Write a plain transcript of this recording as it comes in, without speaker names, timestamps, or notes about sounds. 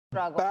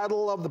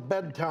Battle of the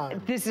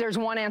bedtime. There's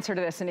one answer to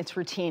this, and it's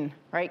routine,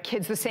 right?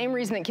 Kids, the same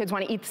reason that kids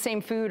want to eat the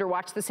same food or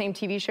watch the same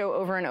TV show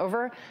over and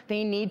over,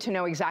 they need to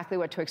know exactly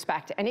what to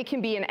expect. And it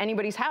can be in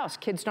anybody's house.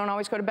 Kids don't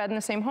always go to bed in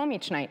the same home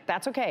each night.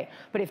 That's okay.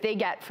 But if they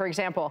get, for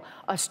example,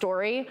 a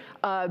story,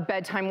 a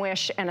bedtime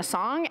wish, and a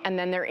song, and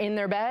then they're in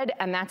their bed,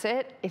 and that's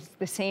it, it's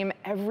the same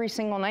every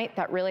single night,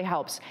 that really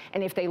helps.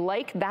 And if they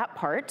like that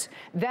part,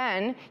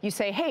 then you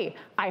say, hey,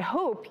 I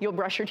hope you'll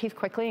brush your teeth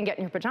quickly and get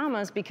in your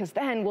pajamas, because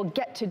then we'll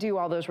get to do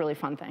all those really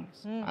fun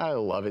things. I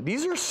love it.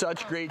 These are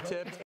such great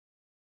tips.